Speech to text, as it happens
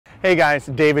Hey guys,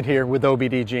 David here with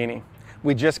OBDGenie.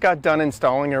 We just got done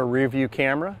installing our rear view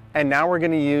camera, and now we're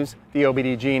going to use the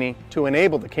OBDGenie to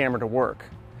enable the camera to work.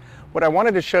 What I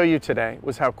wanted to show you today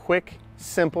was how quick,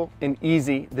 simple, and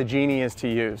easy the Genie is to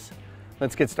use.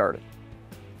 Let's get started.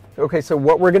 Okay, so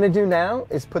what we're going to do now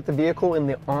is put the vehicle in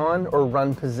the on or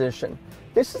run position.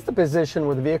 This is the position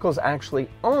where the vehicle is actually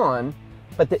on,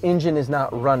 but the engine is not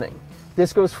running.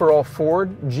 This goes for all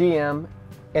Ford, GM,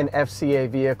 and FCA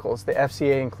vehicles. The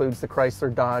FCA includes the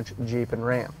Chrysler, Dodge, Jeep, and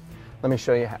Ram. Let me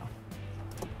show you how.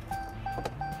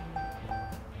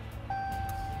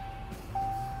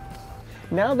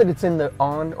 Now that it's in the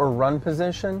on or run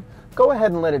position, go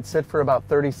ahead and let it sit for about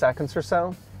 30 seconds or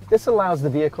so. This allows the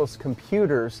vehicle's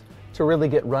computers to really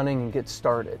get running and get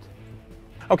started.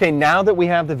 Okay, now that we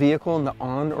have the vehicle in the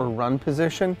on or run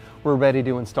position, we're ready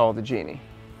to install the Genie.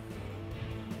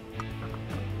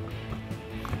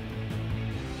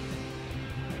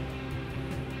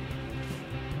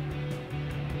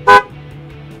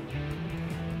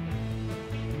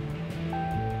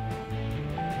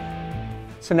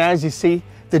 So now as you see,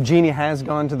 the Genie has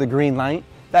gone to the green light.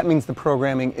 That means the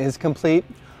programming is complete.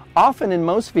 Often in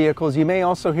most vehicles, you may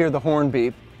also hear the horn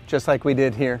beep, just like we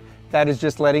did here. That is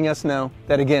just letting us know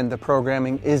that, again, the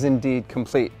programming is indeed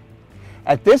complete.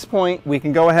 At this point, we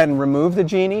can go ahead and remove the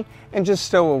Genie and just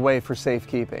stow away for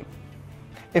safekeeping.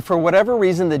 If for whatever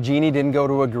reason the Genie didn't go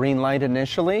to a green light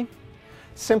initially,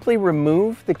 simply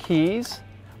remove the keys,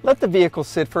 let the vehicle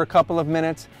sit for a couple of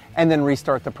minutes, and then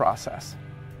restart the process.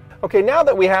 Okay, now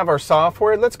that we have our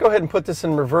software, let's go ahead and put this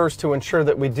in reverse to ensure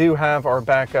that we do have our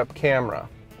backup camera.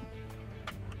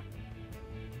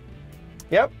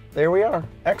 Yep, there we are.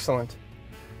 Excellent.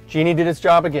 Genie did its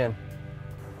job again.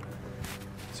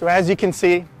 So as you can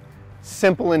see,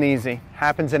 simple and easy.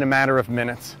 Happens in a matter of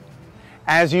minutes.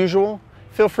 As usual,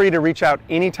 feel free to reach out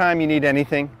anytime you need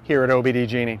anything here at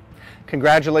OBDGenie.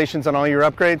 Congratulations on all your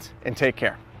upgrades, and take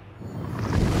care.